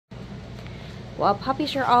Well,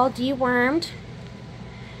 puppies are all dewormed.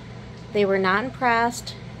 They were not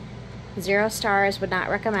impressed. 0 stars, would not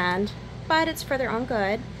recommend, but it's for their own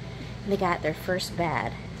good. And they got their first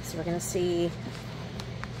bed. So we're gonna see,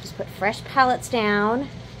 just put fresh pellets down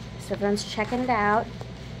so everyone's checking it out.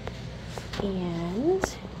 And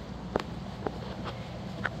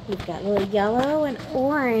we've got a little yellow and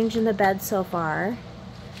orange in the bed so far.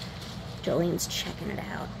 Jolene's checking it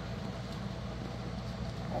out.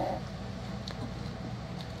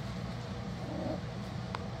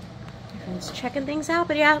 Everyone's checking things out,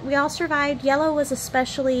 but yeah, we all survived. Yellow was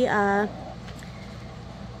especially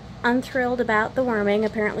unthrilled about the worming.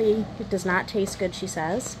 Apparently it does not taste good, she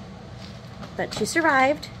says. But she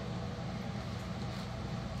survived.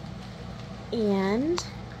 And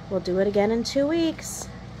we'll do it again in 2 weeks.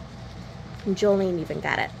 And Jolene even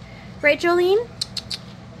got it. Right, Jolene?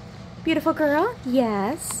 Beautiful girl?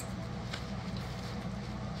 Yes.